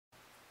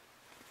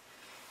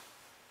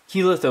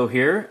Keylitho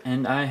here,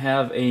 and I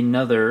have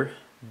another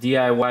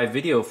DIY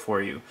video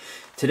for you.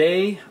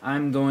 Today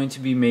I'm going to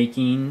be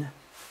making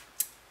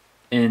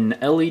an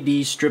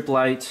LED strip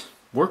light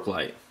work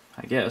light,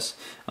 I guess.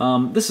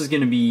 This is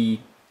going to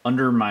be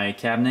under my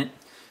cabinet,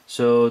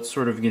 so it's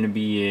sort of going to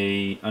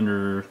be a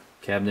under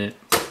cabinet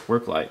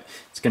work light.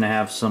 It's going to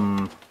have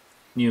some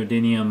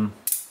neodymium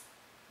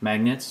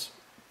magnets,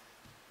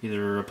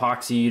 either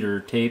epoxied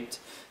or taped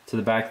to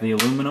the back of the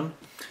aluminum.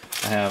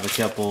 I have a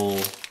couple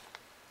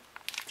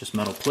just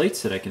metal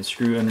plates that I can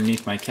screw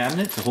underneath my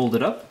cabinet to hold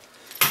it up.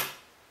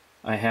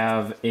 I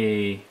have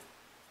a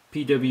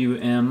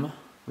PWM,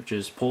 which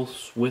is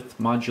pulse width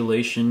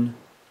modulation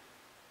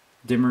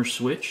dimmer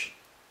switch,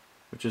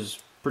 which is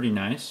pretty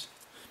nice,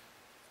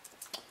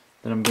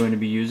 that I'm going to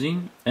be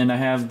using. And I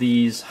have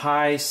these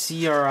high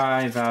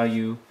CRI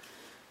value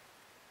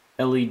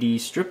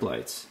LED strip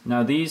lights.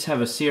 Now these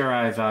have a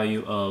CRI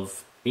value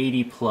of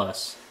 80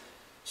 plus.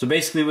 So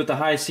basically with the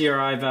high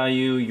CRI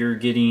value, you're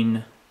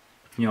getting,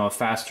 you know, a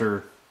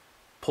faster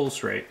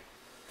pulse rate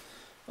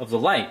of the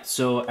light.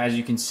 So as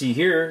you can see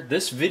here,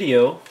 this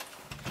video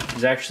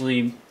is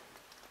actually,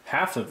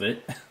 half of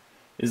it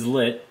is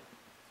lit,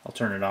 I'll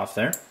turn it off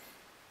there,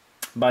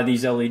 by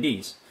these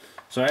LEDs.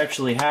 So I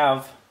actually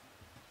have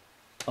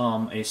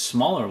a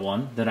smaller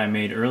one that I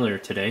made earlier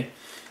today,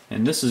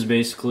 and this is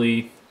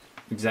basically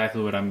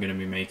exactly what I'm going to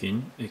be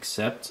making,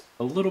 except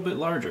a little bit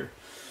larger.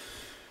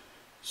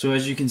 So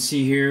as you can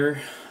see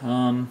here,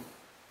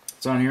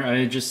 it's on here.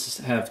 I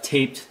just have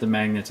taped the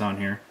magnets on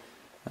here.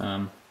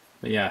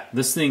 But yeah,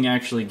 this thing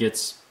actually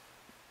gets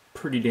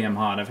pretty damn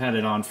hot. I've had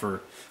it on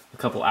for a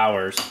couple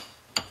hours.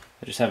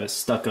 I just have it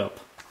stuck up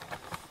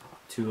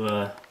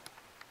to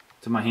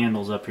my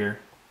handles up here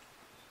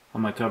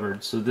on my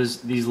cupboard. So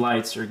these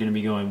lights are going to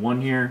be going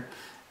one here,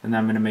 and then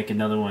I'm going to make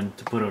another one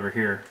to put over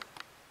here.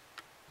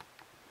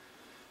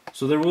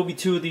 So there will be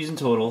two of these in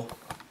total,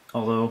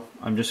 although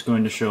I'm just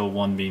going to show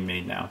one being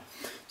made now.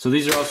 So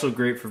these are also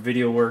great for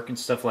video work and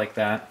stuff like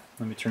that.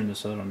 Let me turn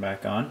this other one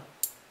back on.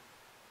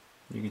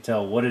 You can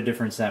tell what a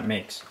difference that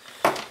makes.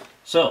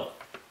 So,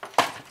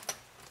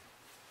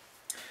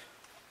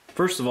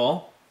 first of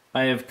all,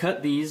 I have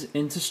cut these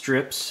into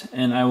strips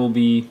and I will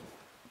be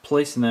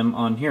placing them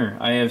on here.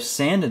 I have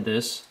sanded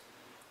this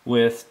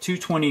with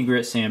 220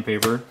 grit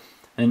sandpaper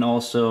and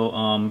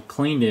also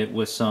cleaned it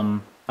with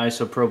some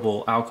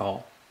isopropyl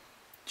alcohol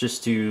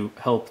just to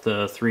help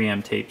the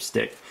 3M tape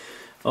stick.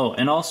 Oh,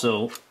 and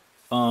also,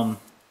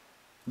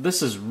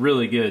 this is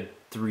really good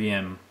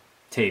 3M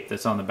tape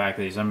that's on the back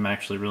of these. I'm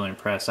actually really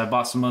impressed. I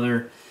bought some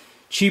other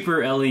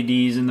cheaper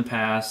LEDs in the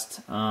past,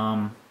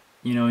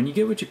 you know, and you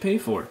get what you pay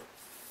for.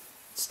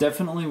 It's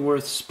definitely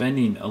worth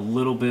spending a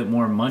little bit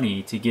more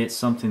money to get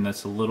something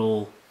that's a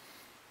little,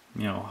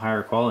 you know,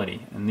 higher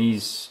quality. And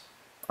these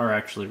are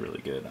actually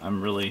really good.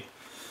 I'm really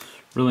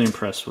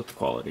impressed with the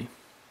quality.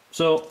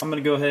 So I'm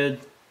going to go ahead,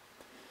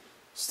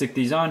 stick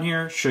these on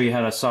here, show you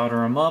how to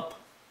solder them up,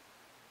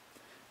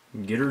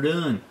 and get her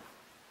done.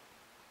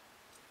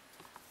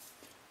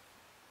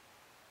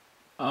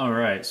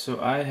 Alright,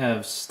 so I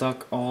have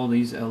stuck all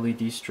these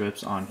LED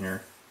strips on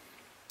here,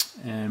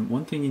 and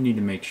one thing you need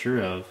to make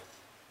sure of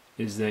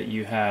is that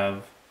you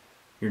have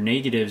your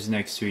negatives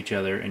next to each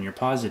other and your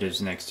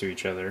positives next to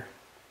each other,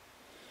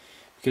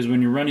 because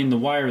when you're running the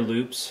wire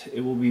loops,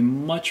 it will be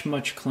much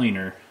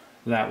cleaner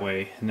that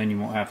way, and then you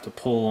won't have to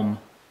pull them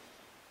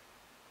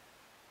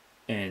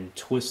and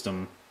twist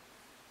them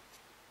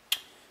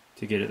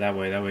to get it that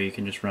way. That way you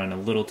can just run a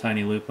little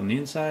tiny loop on the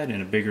inside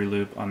and a bigger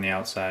loop on the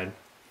outside.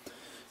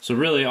 So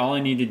really all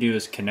I need to do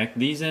is connect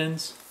these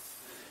ends,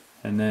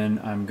 and then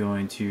I'm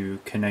going to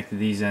connect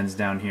these ends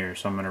down here.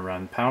 So I'm going to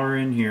run power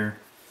in here,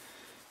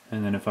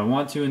 and then if I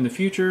want to in the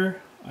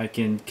future, I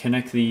can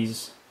connect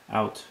these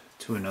out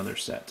to another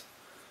set.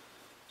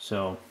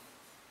 So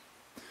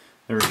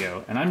there we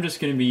go. And I'm just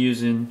going to be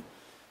using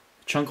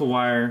a chunk of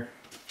wire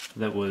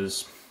that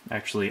was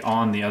actually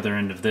on the other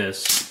end of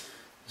this.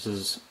 This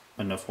is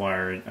enough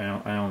wire.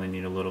 I only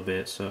need a little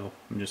bit, so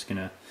I'm just going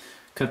to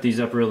cut these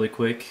up really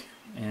quick,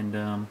 and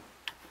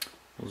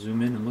we'll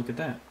zoom in and look at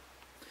that.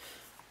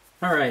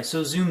 Alright,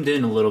 so zoomed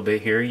in a little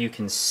bit here, you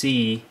can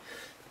see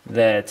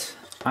that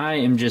I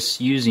am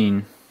just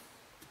using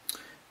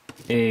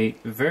a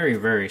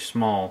very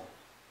small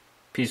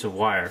piece of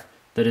wire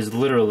that is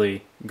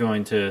literally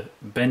going to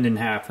bend in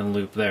half and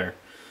loop there.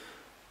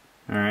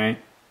 Alright,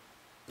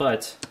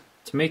 but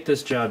to make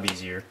this job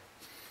easier,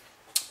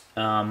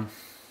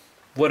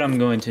 what I'm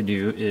going to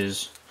do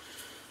is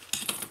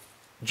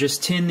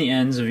just tin the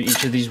ends of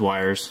each of these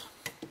wires,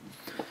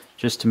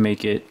 just to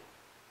make it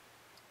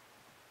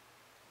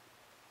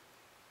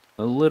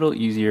a little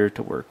easier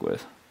to work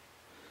with.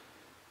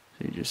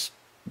 So you just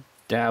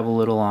dab a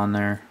little on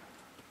there.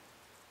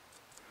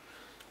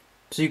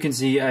 So you can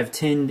see I've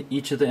tinned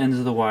each of the ends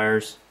of the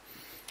wires.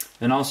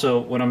 And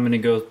also what I'm going to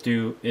go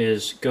do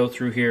is go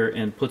through here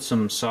and put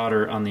some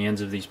solder on the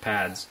ends of these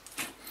pads.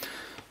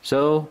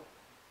 So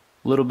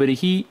a little bit of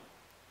heat,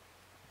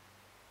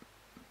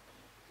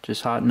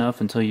 just hot enough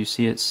until you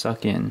see it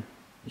suck in.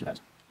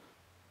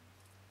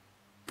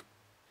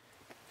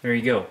 there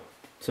you go.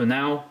 So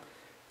now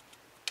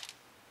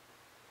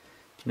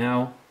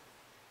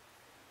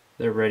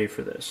they're ready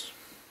for this.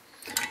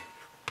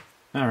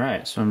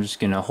 Alright, so I'm just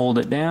going to hold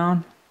it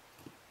down.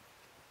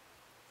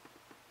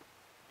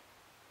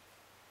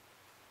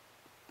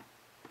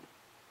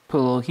 Put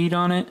a little heat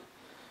on it,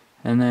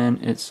 and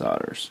then it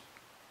solders.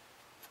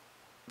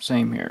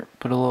 Same here.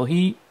 Put a little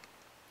heat,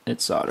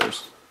 it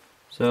solders.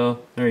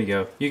 So there you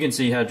go. You can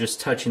see how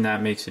just touching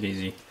that makes it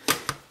easy.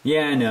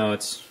 Yeah, I know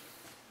it's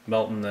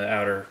melting the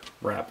outer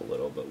wrap a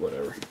little, but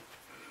whatever.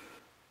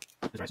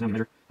 Alright, so now I'm going to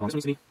measure how long this one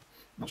needs to be.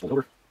 I'll just fold it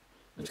over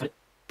and just cut it.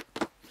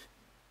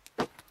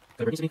 Cut it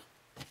where it needs to be.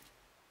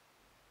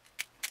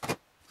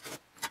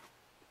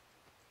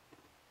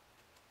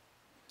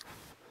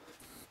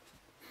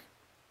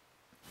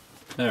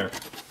 There.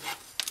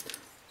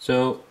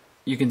 So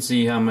you can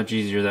see how much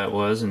easier that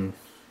was, and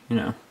you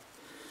know,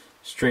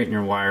 straighten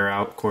your wire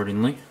out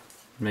accordingly.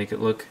 Make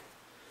it look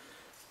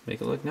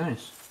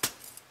nice.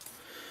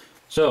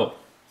 So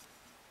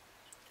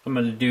I'm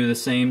going to do the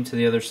same to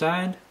the other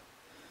side.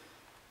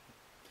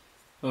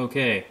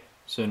 Okay,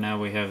 so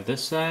now we have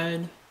this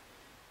side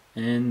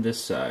and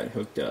this side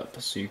hooked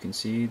up. So you can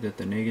see that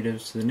the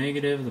negatives to the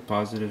negative, the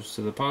positives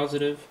to the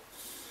positive.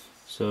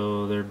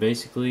 So they're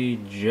basically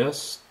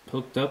just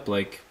hooked up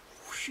like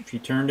if you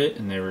turned it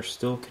and they were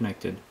still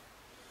connected.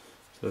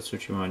 So that's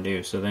what you want to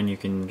do. So then you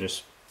can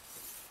just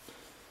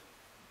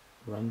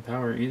run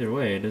power either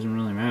way. It doesn't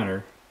really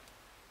matter.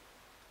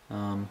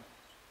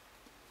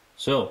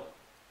 So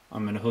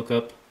I'm going to hook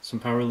up some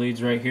power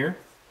leads right here,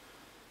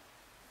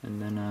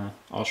 and then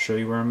I'll show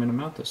you where I'm going to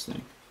mount this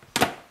thing.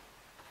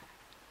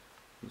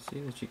 You see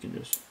that you can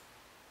just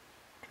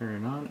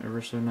turn it on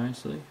ever so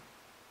nicely,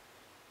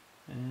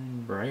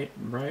 and bright,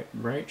 bright,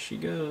 bright she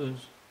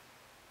goes.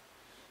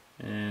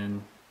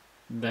 And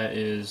that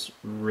is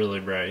really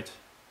bright.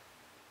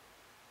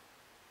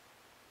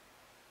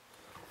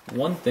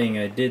 One thing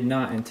I did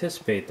not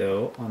anticipate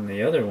though, on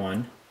the other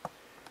one,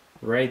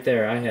 right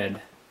there I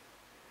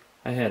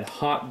had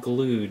hot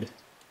glued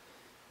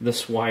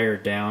this wire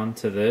down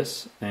to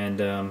this,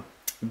 and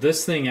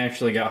this thing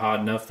actually got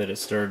hot enough that it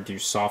started to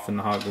soften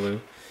the hot glue.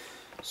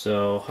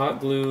 So hot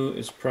glue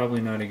is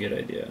probably not a good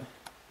idea.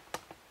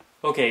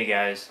 Okay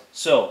guys,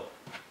 so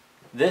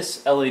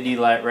this LED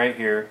light right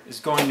here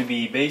is going to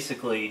be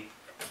basically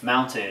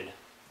mounted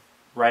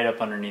right up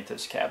underneath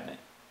this cabinet.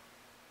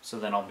 So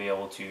then I'll be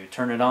able to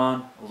turn it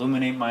on,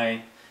 illuminate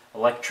my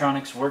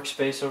electronics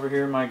workspace over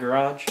here in my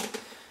garage,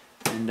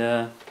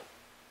 and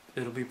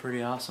it'll be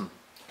pretty awesome.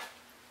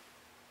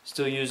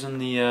 Still using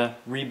the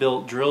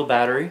rebuilt drill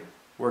battery.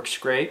 Works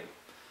great.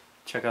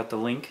 Check out the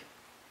link.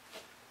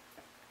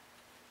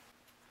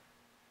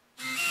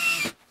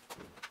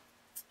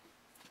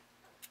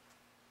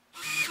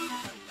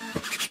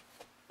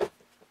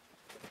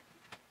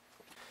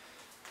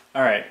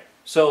 Alright,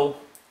 so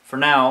for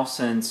now,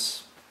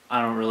 since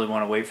I don't really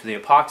want to wait for the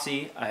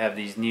epoxy, I have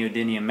these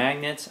Neodymium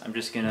Magnets. I'm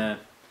just going to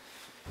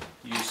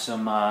use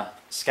some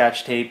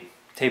Scotch tape,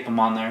 tape them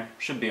on there.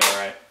 Should be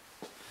alright.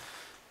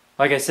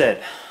 Like I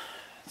said,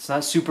 it's not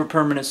a super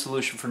permanent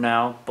solution for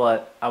now,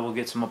 but I will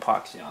get some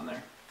epoxy on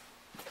there.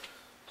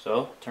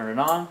 So, turn it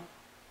on.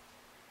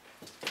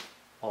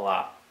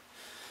 Voila.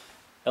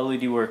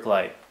 LED work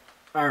light.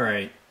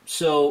 Alright,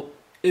 so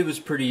it was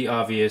pretty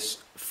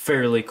obvious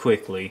fairly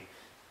quickly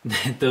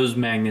that those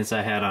magnets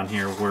I had on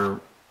here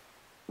were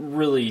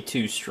really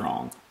too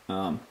strong.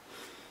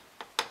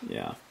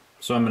 Yeah,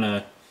 so I'm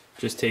gonna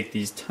just take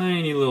these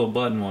tiny little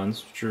button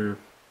ones, which are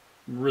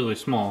really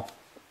small.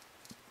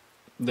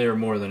 They're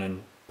more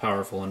than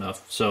powerful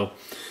enough. So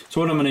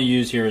what I'm gonna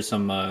use here is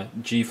some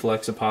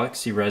G-Flex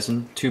epoxy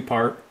resin,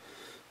 2-part.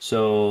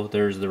 So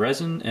there's the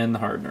resin and the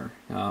hardener.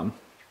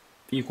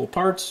 Equal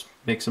parts,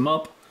 mix them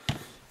up,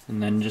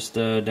 and then just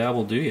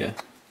dabble do ya.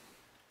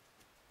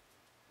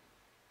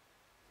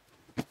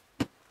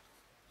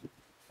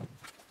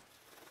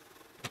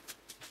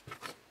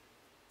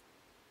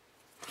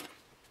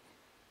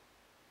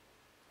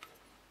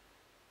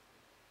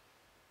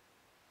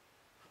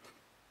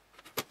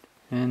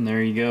 And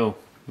there you go,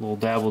 a little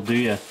dabble do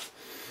ya.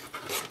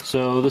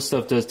 So this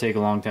stuff does take a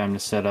long time to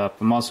set up.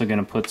 I'm also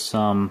going to put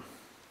some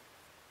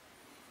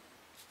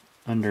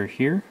under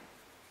here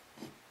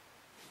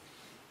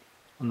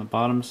on the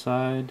bottom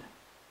side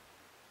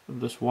of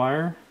this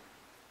wire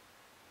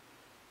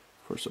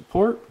for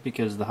support,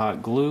 because the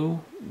hot glue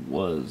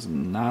was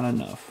not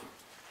enough.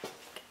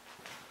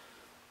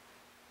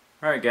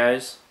 Alright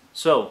guys,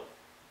 so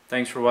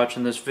thanks for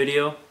watching this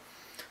video.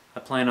 I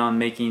plan on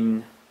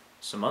making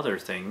some other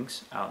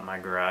things out in my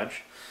garage,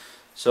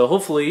 so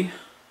hopefully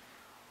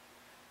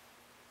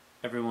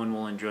everyone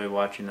will enjoy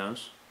watching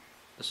those.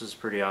 This is a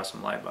pretty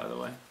awesome light, by the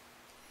way.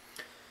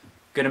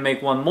 Gonna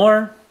make one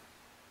more,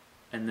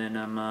 and then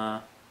I'm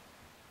gonna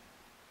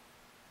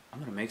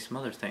make some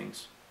other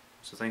things.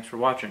 So thanks for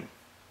watching.